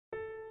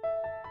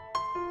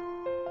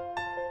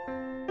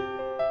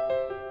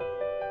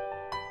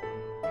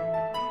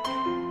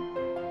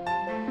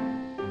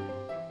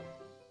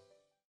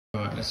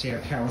Let's see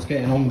how Carol's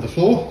getting on with the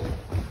floor.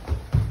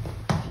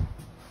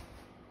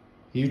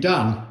 You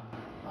done?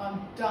 I'm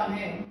done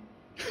in.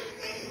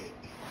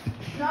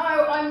 No,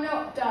 I'm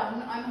not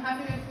done. I'm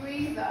having a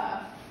breather.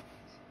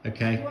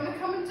 Okay. You want to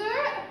come and do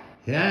it?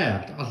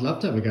 Yeah, I'd love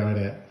to have a go at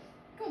it.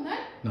 Go on then.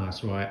 No,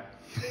 it's all right.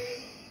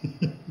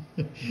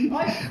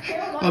 I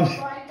feel like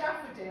my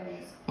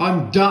daffodils.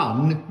 I'm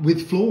done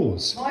with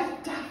floors. My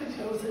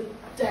daffodils are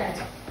dead.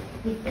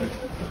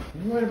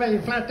 What about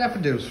your flat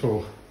daffodils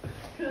for?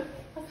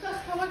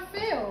 That's how I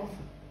feel.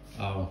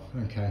 Oh,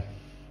 okay.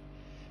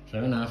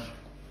 Fair enough.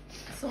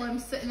 So I'm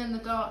sitting in the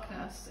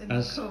darkness, in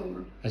the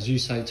cool. As you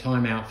say,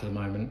 time out for the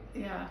moment.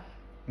 Yeah.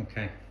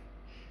 Okay.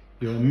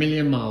 You're a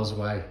million miles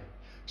away.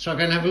 Shall I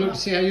go and have a look to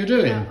see how you're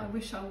doing? Yeah, I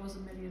wish I was a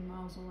million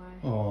miles away.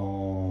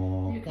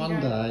 Oh, one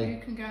day.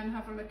 You can go and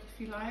have a look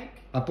if you like.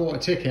 I bought a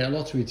ticket, a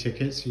lottery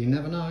ticket, so you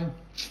never know.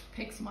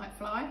 Pigs might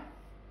fly.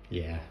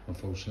 Yeah,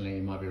 unfortunately,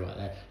 you might be right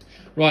there.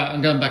 Right,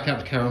 I'm going back up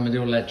to Karen with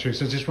your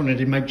electrics. I just wanted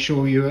to make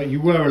sure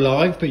you were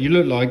alive, but you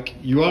look like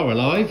you are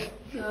alive.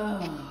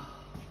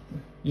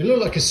 You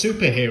look like a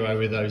superhero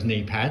with those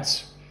knee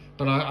pads,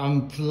 but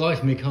I'm for the life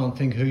of me can't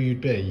think who you'd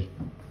be.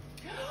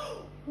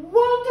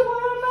 Wonder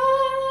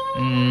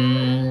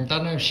Woman!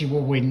 Don't know if she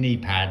will win knee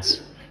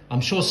pads.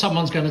 I'm sure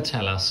someone's going to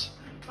tell us.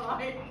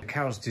 Bye.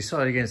 Carol's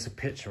decided against the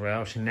picture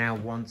rail. She now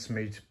wants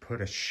me to put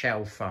a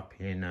shelf up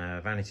in a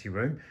vanity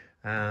room.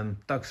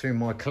 Dug through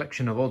my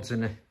collection of odds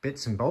and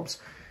bits and bobs,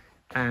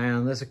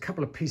 and there's a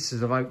couple of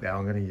pieces of oak that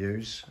I'm going to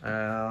use.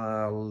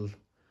 I'll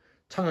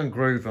tongue and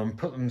groove them,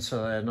 put them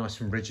so they're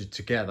nice and rigid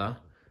together,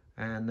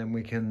 and then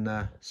we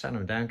can sand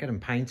them down, get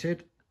them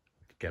painted,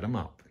 get them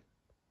up.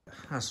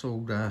 That's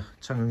all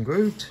tongue and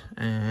grooved,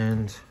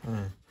 and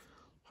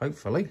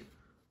hopefully,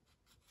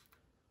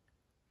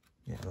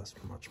 yeah, that's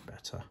much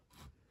better.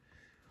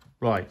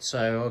 Right,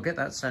 so I'll get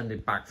that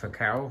sanded back for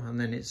Carol, and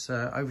then it's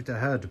over to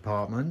her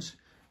department,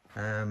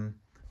 and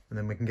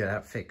then we can get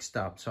that fixed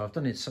up. So I've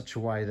done it such a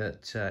way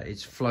that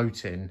it's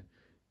floating,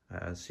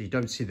 so you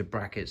don't see the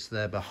brackets.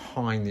 They're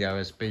behind the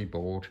OSB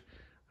board,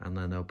 and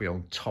then they'll be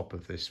on top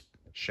of this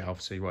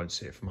shelf, so you won't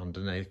see it from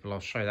underneath, but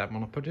I'll show you that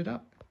when I put it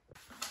up.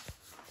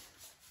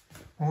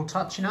 All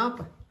touching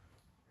up?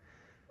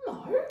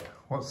 No.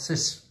 What's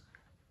this?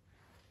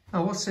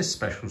 Oh, what's this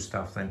special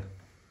stuff then?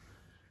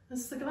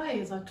 It's the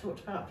glaze I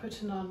talked about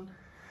putting on.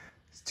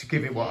 To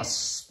give it, what, a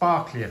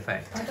sparkly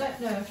effect? I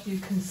don't know if you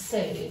can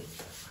see,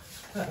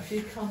 but if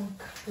you come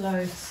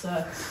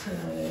closer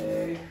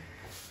to,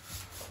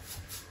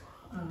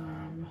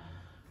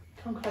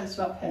 come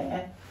closer up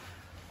here.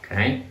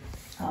 Okay.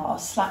 Oh, I'll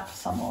slap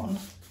some on.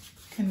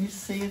 Can you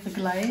see the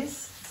glaze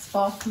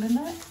sparkle in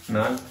it?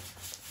 No.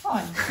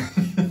 Fine.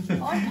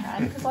 I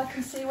can, because I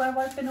can see where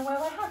I've been and where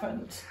I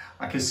haven't.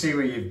 I can see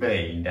where you've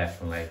been,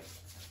 definitely.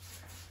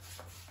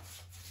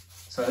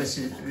 So this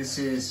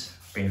is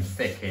been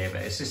thick here,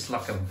 but it's just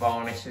like a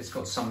varnish. It's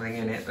got something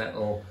in it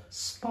that'll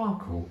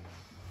sparkle.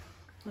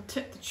 I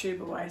tipped the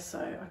tube away, so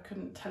I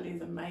couldn't tell you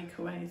the make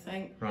or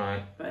anything.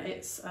 Right. But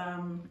it's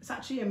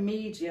actually a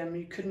medium.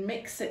 You can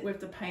mix it with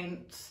the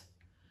paint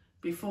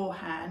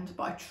beforehand,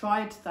 but I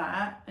tried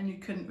that and you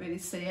couldn't really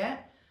see it.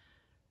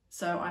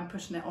 So I'm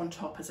putting it on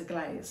top as a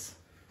glaze.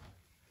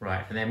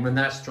 Right, and then when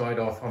that's dried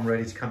off, I'm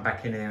ready to come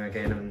back in here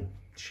again and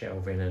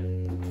shelving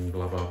and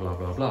blah, blah, blah,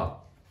 blah, blah.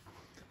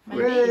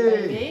 Maybe,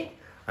 maybe.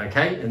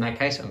 Okay, in that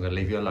case, I'm going to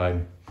leave you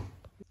alone.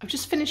 I've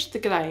just finished the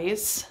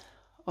glaze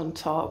on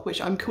top, which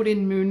I'm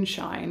calling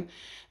moonshine.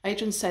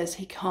 Adrian says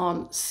he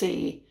can't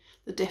see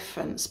the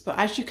difference, but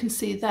as you can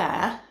see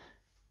there,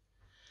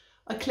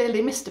 I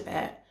clearly missed a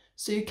bit.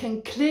 So you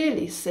can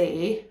clearly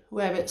see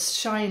where it's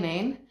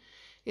shining,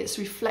 it's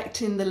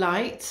reflecting the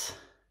light,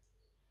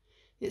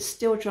 it's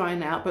still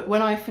drying out, but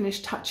when I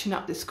finish touching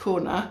up this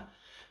corner,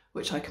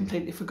 which I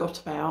completely forgot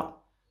about,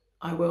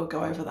 I will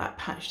go over that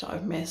patch that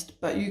I've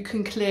missed, but you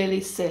can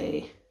clearly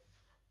see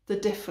the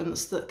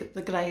difference that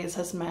the glaze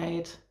has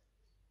made.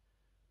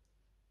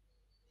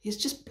 He's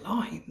just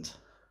blind.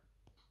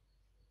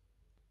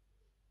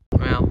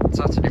 Well,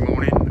 Saturday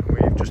morning,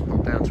 we've just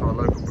popped down to our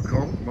local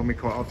Bacon, one we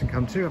quite often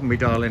come to, haven't we,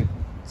 darling?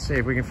 See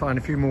if we can find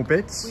a few more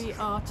bits. We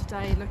are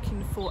today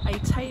looking for a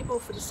table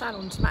for the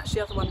salon to match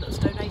the other one that was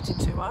donated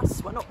to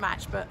us. Well, not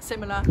match, but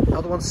similar. The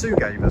other one Sue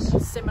gave us.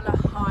 Similar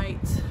height,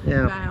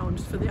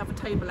 round for the other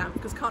table lamp,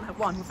 because can't have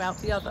one without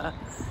the other.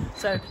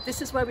 So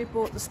this is where we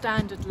bought the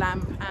standard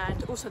lamp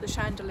and also the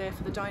chandelier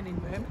for the dining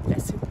room.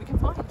 Let's see what we can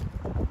find.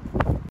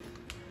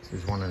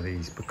 This is one of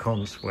these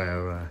Bacons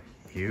where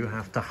you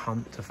have to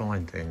hunt to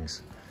find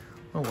things.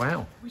 Oh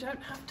wow. We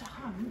don't have to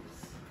hunt.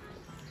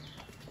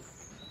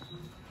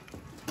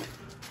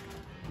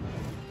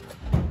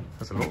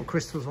 There's a lot of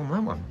crystals on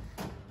that one.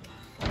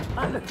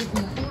 That looked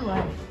good in the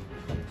hallway.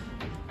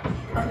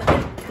 And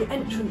the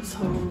entrance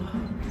hall.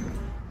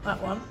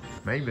 That one.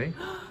 Maybe.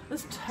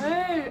 There's two.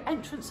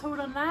 Entrance hall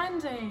and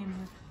landing.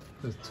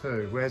 There's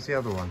two. Where's the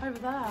other one? Over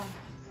there.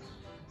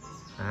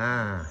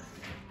 Ah.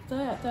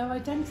 There, they're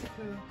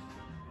identical.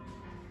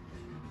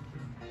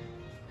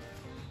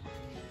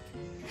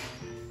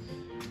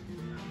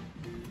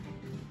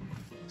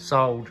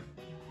 Sold.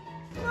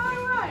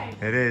 No way.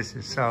 It is,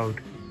 it's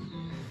sold.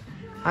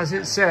 As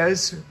it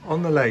says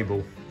on the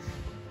label.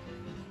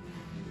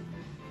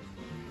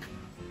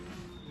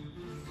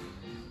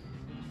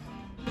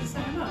 Does it say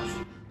how much?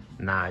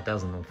 No, it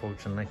doesn't,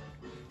 unfortunately.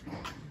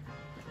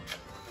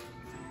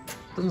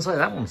 Doesn't say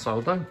that one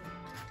sold though.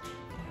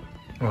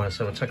 Right,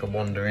 so I'll take a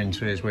wander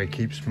into his where he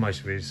keeps most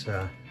of his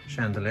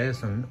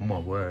chandeliers, and oh my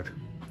word.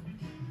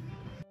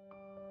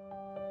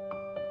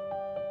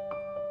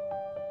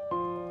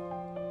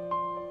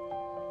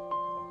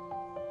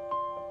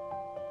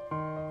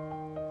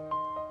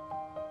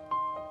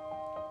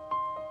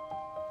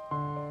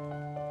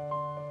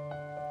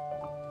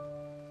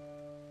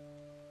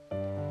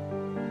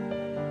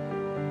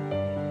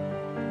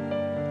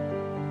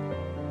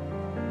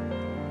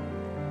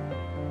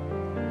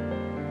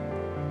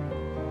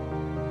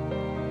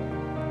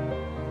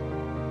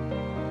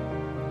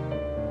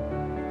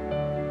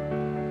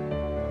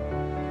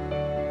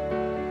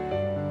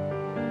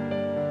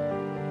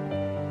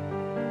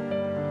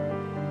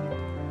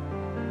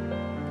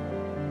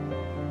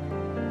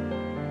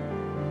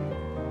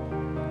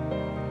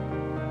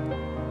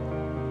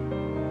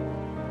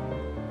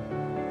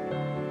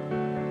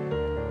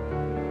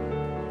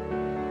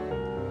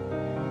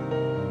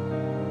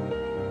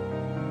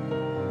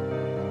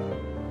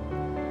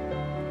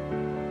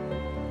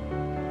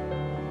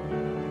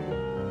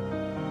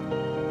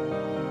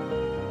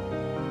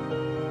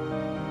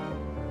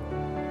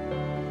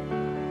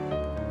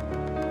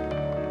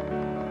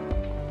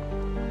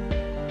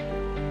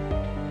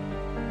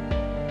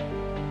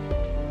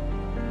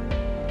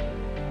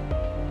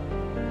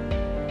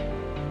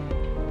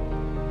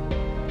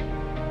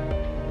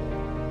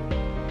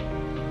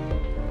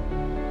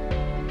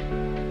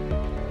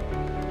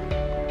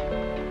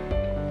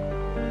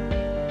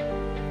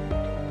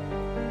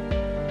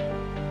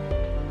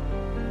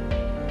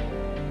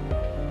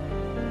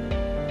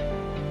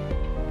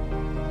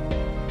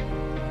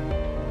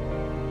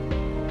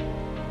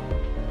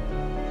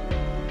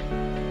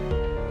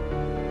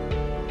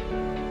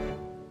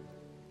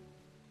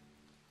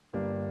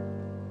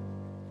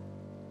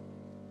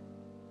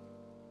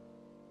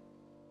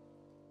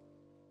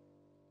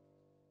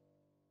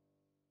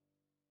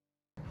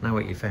 Now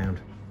what you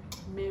found?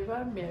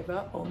 Mirror,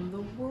 mirror on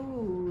the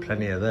wall.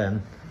 Plenty of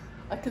them.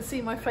 I can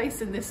see my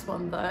face in this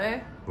one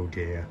though. Oh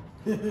dear.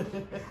 No,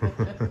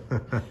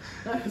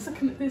 I was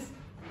looking at this.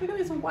 Look at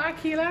this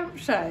wacky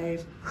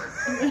lampshade.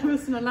 I've never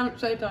seen a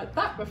lampshade like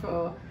that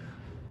before.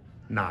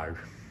 No.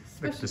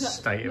 Look at the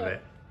state of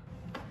it.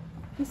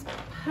 This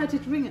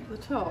padded ring at the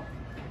top.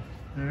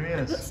 There he It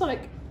is. looks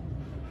like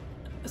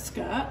a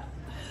skirt.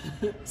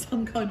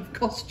 Some kind of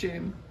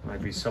costume.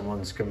 Maybe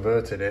someone's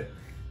converted it.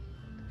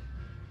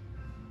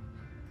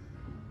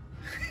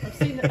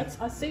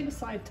 I've seen a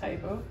side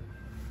table.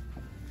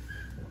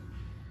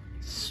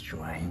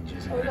 Strange,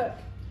 isn't Oh it?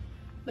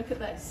 look at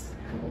this.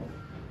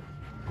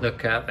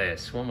 Look at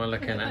this. What am I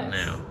looking Look at at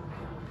this. now?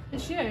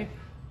 It's you.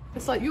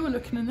 It's like you were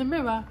looking in the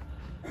mirror.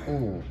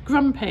 Ooh,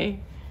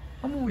 Grumpy.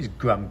 I'm always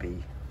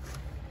grumpy.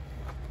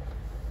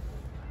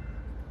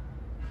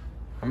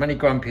 I'm only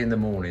grumpy in the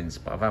mornings,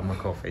 but I've had my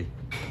coffee.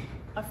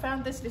 I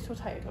found this little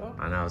table.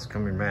 And I was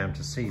coming round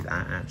to see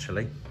that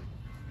actually.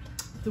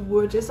 The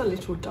wood is a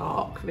little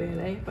dark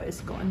really, but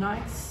it's got a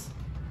nice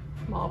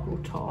marble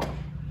top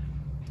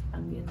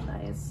and the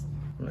inlays.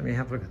 Let me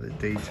have a look at the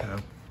detail.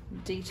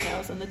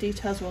 Details, and the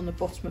details are on the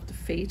bottom of the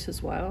feet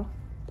as well.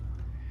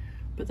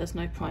 But there's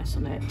no price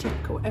on it.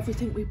 Typical.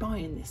 Everything we buy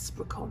in this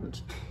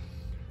brocante,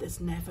 there's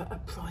never a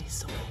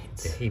price on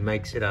it. He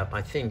makes it up,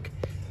 I think.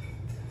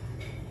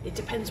 It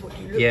depends what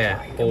you look Yeah,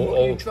 like and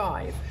what you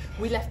drive.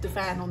 We left the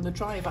van on the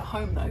drive at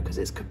home though, because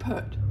it's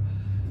kaput.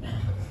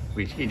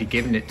 He'd have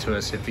given it to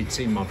us if he'd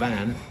seen my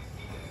van.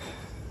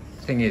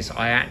 Thing is,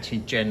 I actually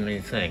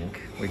genuinely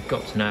think we've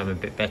got to know him a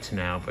bit better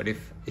now, but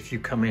if you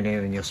come in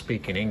here and you're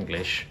speaking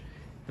English,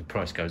 the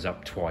price goes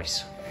up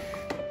twice.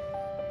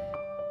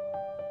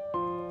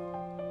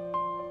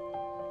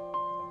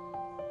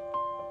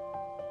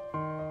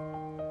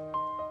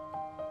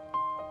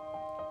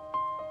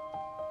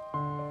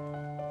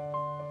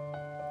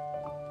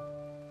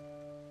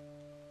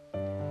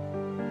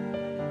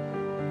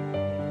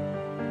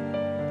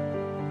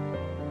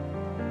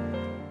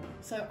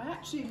 So I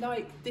actually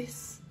like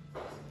this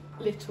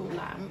little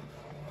lamp,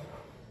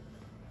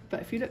 but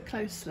if you look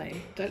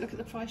closely, don't look at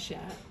the price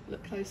yet,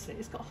 look closely,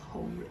 it's got a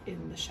hole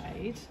in the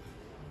shade.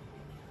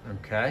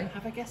 Okay.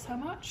 Have a guess how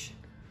much?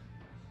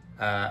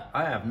 I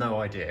have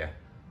no idea.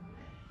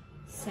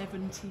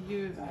 70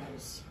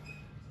 euros.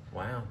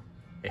 Wow.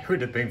 It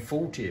would have been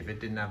 40 if it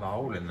didn't have a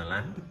hole in the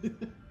lamp.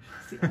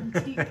 It's the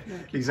antique look. You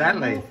pay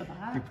Exactly. more for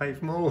that. You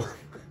paid more.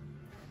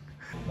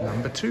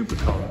 Number 2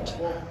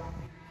 brocante.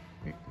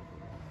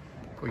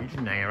 Well, you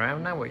didn't hang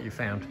around, now what you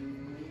found?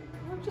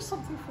 Oh, just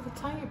something for the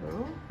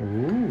table.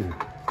 Ooh.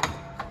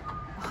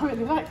 I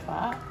really like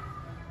that.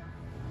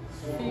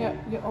 For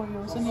your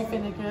oils and your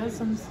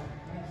vinegars and...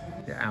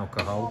 Your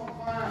alcohol.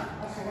 I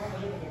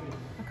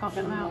can't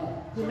get them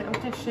out. The little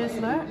dishes,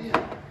 look.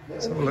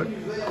 Let's have a look.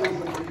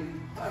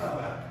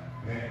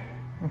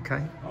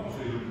 Okay.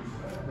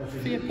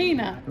 For your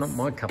peanuts. Not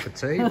my cup of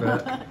tea,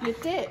 but... Your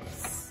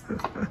dips.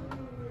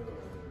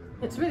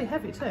 It's really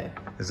heavy too.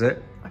 Is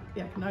it?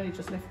 Yeah, I can only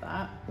just lift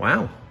that.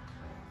 Wow.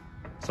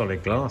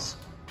 Solid glass.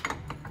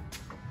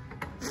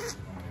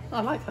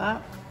 I like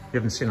that. You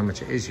haven't seen how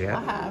much it is yet.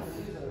 I have.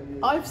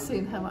 I've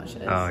seen how much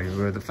it is. Oh, you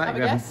were the fact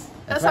have a guess.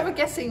 Let's have a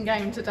guessing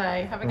game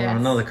today. Have a guess.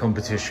 Another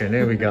competition.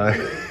 Here we go.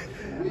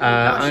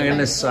 I'm going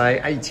to say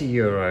 80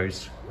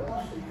 euros.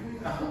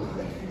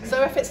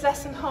 So if it's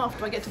less than half,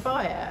 do I get to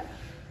buy it?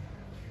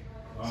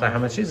 So how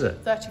much is it?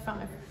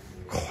 35.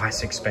 Oh,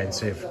 that's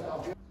expensive.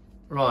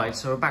 Right,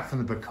 so we're back from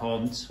the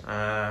Bacons,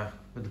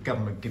 with the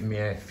government giving me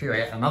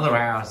another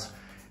hour's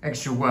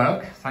extra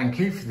work. Thank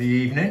you for the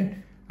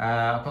evening.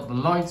 I've got the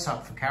lights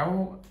up for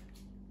Carol,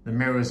 the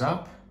mirrors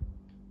up.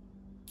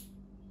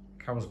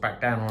 Carol's back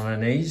down on her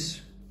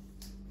knees.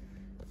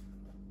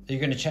 Are you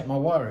going to check my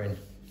wiring?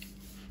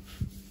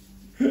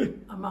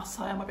 I must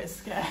say I'm a bit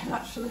scared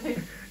actually.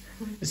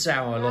 This is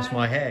how I lost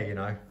my hair, you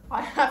know.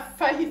 I have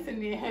faith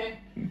in you.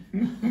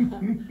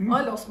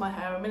 I lost my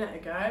hair a minute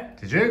ago.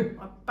 Did you?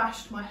 I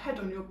bashed my head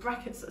on your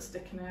brackets that are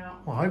sticking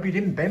out. Well, I hope you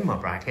didn't bend my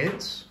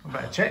brackets. I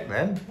better check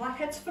them. My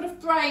head's full of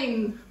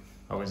brain.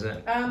 Oh, is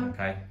it?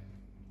 Okay.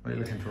 What are you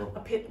looking for? A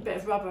bit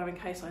of rubber in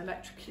case I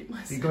electrocute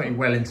myself. You got your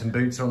Wellington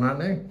boots on,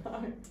 haven't you?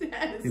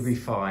 Yes. You'll be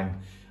fine.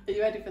 Are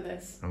you ready for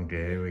this? Oh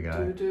dear, here we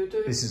go.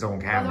 Do. This is on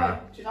By camera. the way,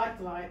 do you like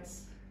the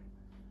lights?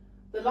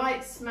 The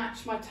lights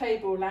match my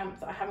table lamp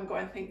that I haven't got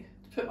anything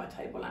to put my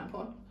table lamp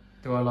on.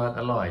 Do I like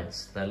the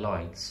lights? They're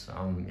lights.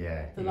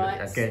 Yeah. The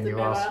lights, again, the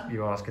mirror.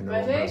 you're asking the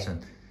Ready? wrong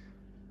person.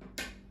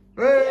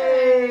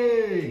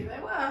 Hey! They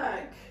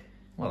work.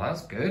 Well,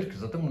 that's good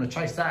because I don't want to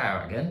chase that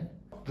out again.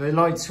 The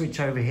light switch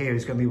over here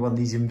is going to be one of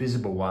these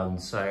invisible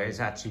ones, so it's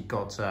actually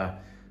got a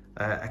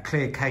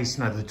clear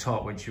casing over the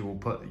top which you will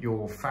put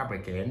your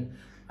fabric in.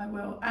 I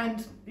will,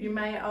 and you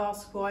may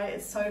ask why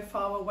it's so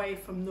far away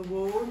from the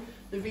wall.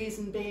 The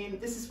reason being,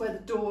 this is where the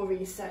door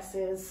recess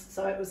is,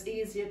 so it was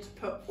easier to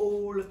put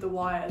all of the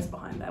wires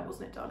behind there,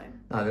 wasn't it, darling?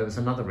 No, there was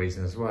another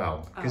reason as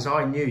well, because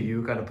I knew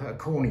you were going to put a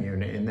corner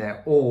unit in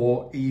there,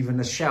 or even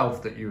a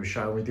shelf that you were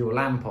showing with your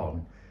lamp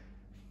on.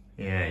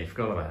 Yeah, you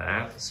forgot about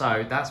that.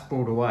 So that's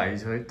brought away,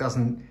 so it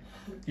doesn't,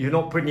 you're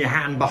not putting your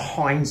hand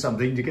behind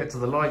something to get to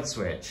the light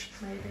switch.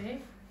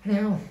 Maybe.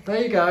 Now,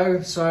 there you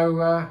go.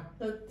 So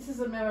this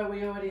is a mirror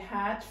we already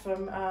had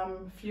from a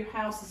few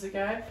houses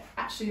ago.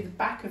 Actually, the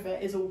back of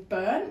it is all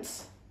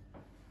burnt.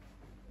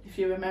 If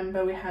you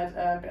remember, we had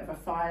a bit of a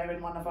fire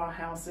in one of our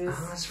houses.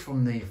 oh, that's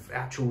from the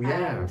actual,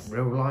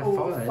 real life all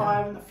fire. the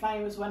fire and the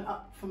flames went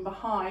up from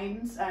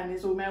behind and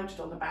is all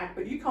melted on the back,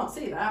 but you can't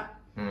see that.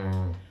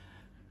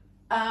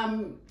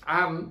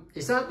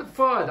 Is that the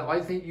fire that I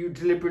think you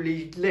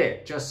deliberately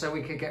lit just so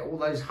we could get all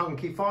those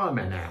hunky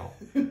firemen out?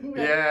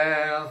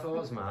 Yeah, I thought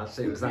it was mad.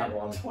 It was that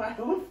one.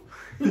 12.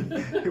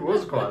 It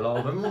was quite a lot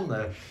of them, wasn't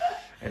there?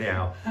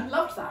 Anyhow. I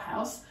loved that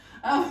house.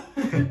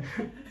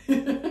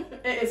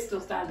 It is still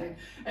standing.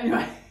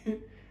 Anyway,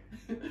 you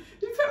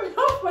put me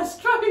off my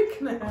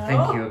stroke now. I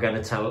think you were going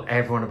to tell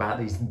everyone about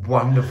these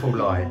wonderful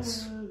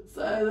lights.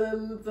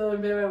 So the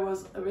mirror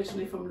was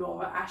originally from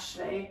Laura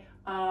Ashley.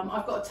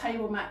 I've got a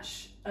table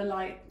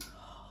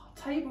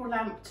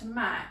lamp to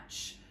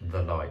match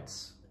the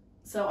lights.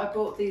 So I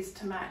bought these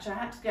to match. I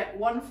had to get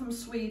one from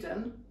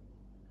Sweden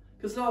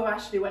because Laura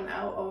Ashley went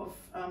out of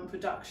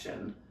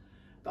production,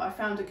 but I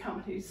found a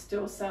company who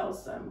still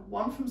sells them.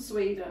 One from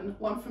Sweden,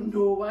 one from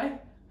Norway.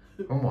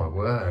 Oh my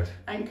word.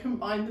 And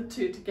combined the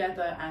two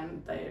together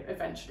and they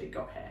eventually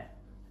got here.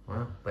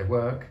 Well, they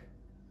work.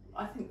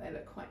 I think they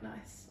look quite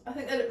nice. I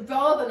think they look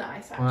rather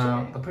nice, actually.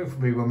 Well, the proof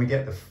will be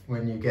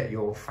when you get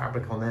your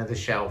fabric on there, the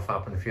shelf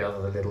up, and a few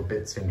other little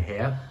bits in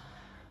here.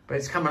 But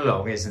it's come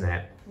along, isn't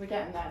it? We're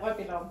getting there. Won't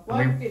be long.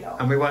 Won't be long.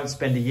 And we won't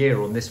spend a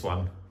year on this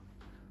one.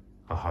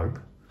 I hope.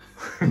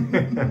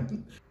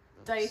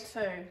 Day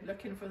 2,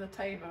 looking for the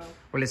table.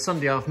 Well, it's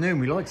Sunday afternoon.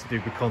 We like to do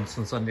bacons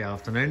on Sunday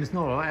afternoon. There's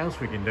not a lot else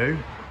we can do.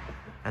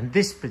 And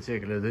this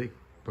particular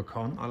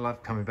bacon, I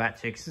love coming back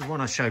to because it's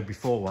one I showed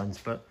before once,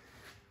 but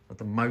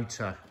the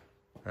motor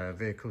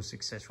vehicle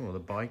successful, or the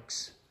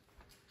bikes.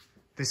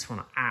 This one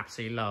I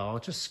absolutely love. I'll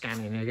just scan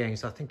in again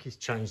because I think he's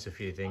changed a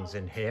few things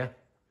in here.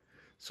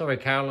 Sorry,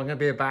 Carol, I'm going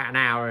to be about an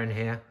hour in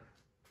here.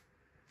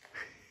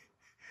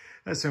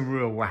 There's some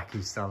real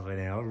wacky stuff in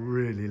here. I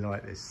really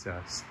like this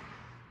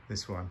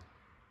one.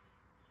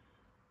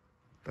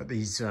 But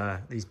these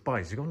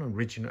bikes, they've got an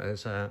original, I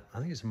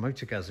think it's a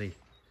Motor Guzzi.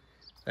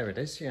 There it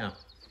is, yeah.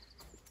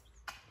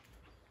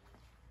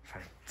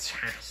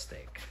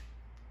 Fantastic.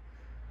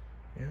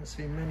 You don't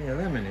see many of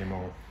them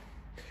anymore.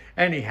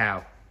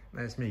 Anyhow,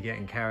 that's me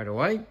getting carried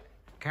away.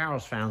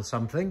 Carol's found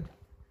something,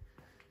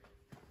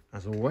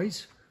 as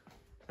always.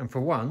 And for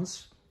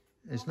once,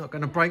 it's not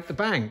going to break the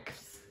bank.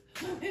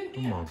 Oh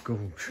my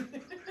gosh.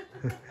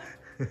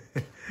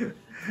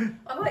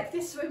 I like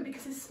this room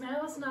because it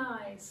smells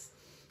nice.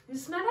 You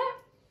smell it?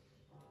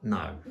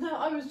 No. No,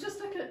 I was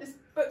just looking at this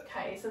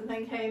bookcase and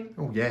thinking...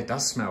 Oh yeah, it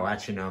does smell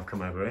actually now I've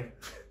come over here.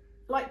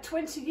 like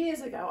 20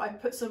 years ago, I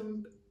put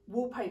some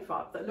wallpaper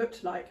up that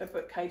looked like a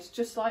bookcase,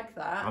 just like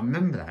that. I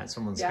remember that at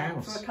someone's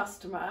house. For a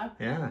customer.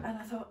 Yeah. And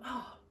I thought,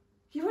 oh,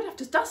 you would have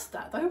to dust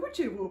that though, would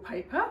you,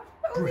 wallpaper?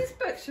 All these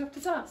books you have to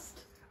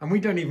dust. And we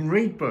don't even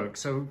read books,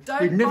 so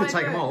we'd never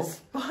take them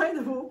off. Buy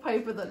the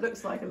wallpaper that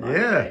looks like a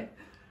library.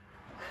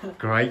 Yeah.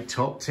 Great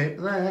top tip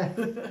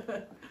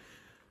there.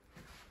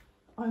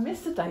 I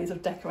miss the days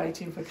of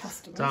decorating for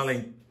customers.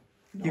 Darling,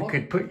 you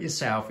could put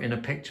yourself in a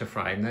picture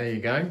frame. There you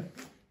go.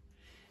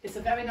 It's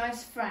a very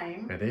nice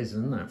frame. It is,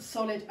 isn't it?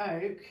 Solid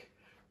oak,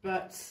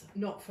 but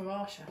not for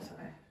our chateau.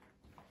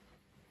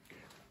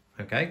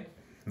 Okay,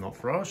 not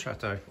for our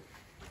chateau.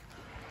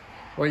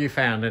 What you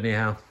found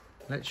anyhow?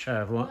 Let's show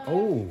everyone.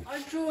 Oh!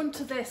 I'm drawn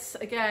to this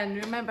again.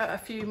 Remember a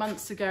few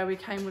months ago we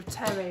came with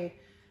Terry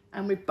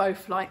and we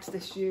both liked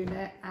this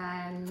unit,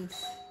 and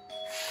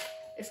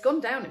it's gone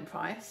down in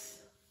price.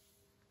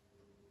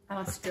 And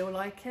I still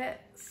like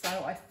it, so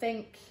I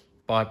think...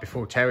 Buy it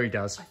before Terry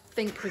does. I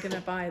think we're going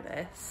to buy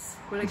this.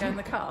 Will it go in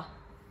the car?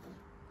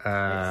 It's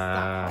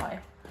that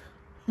high.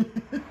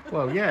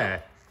 Well,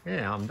 yeah.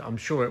 Yeah, I'm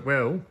sure it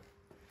will.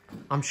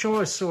 I'm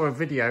sure I saw a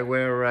video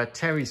where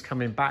Terry's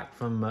coming back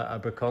from a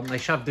Bacon. They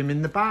shoved him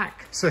in the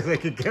back so they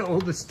could get all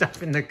the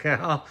stuff in the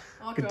car.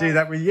 I could do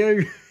that with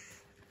you.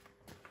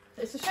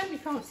 It's a shame you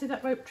can't see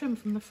that rope trim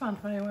from the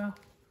front very well.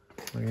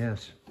 Oh,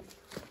 yes.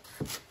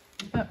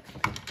 But,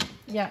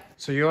 yeah.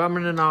 So you're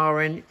umming and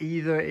ahhing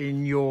either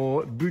in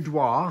your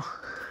boudoir.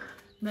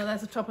 No,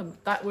 there's a top, and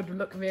that would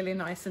look really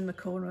nice in the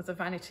corner of the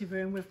vanity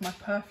room with my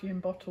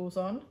perfume bottles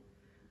on.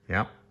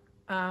 Yep.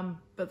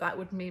 But that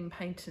would mean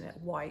painting it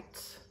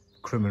white.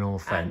 Criminal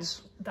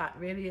offence. And that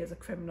really is a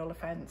criminal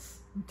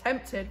offence. I'm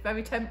tempted,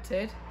 very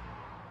tempted.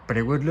 But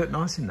it would look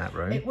nice in that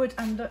room. It would,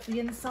 and the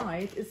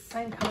inside is the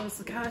same colour as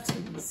the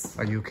curtains.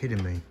 Are you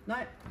kidding me? No.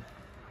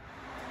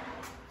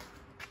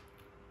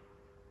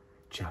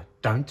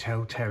 Don't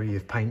tell Terry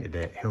you've painted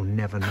it. He'll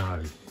never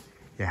know.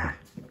 Yeah.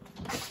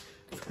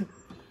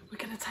 We're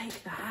going to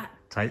take that.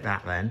 Take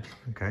that then.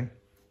 Okay.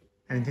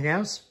 Anything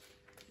else?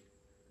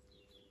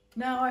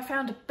 No, I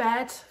found a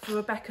bed for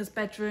Rebecca's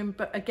bedroom,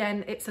 but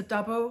again, it's a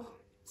double.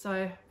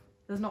 So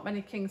there's not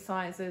many king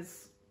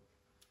sizes.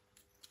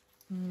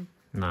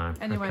 No.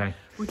 Anyway, okay.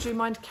 would you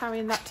mind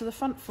carrying that to the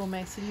front for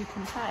me so you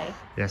can pay?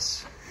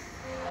 Yes.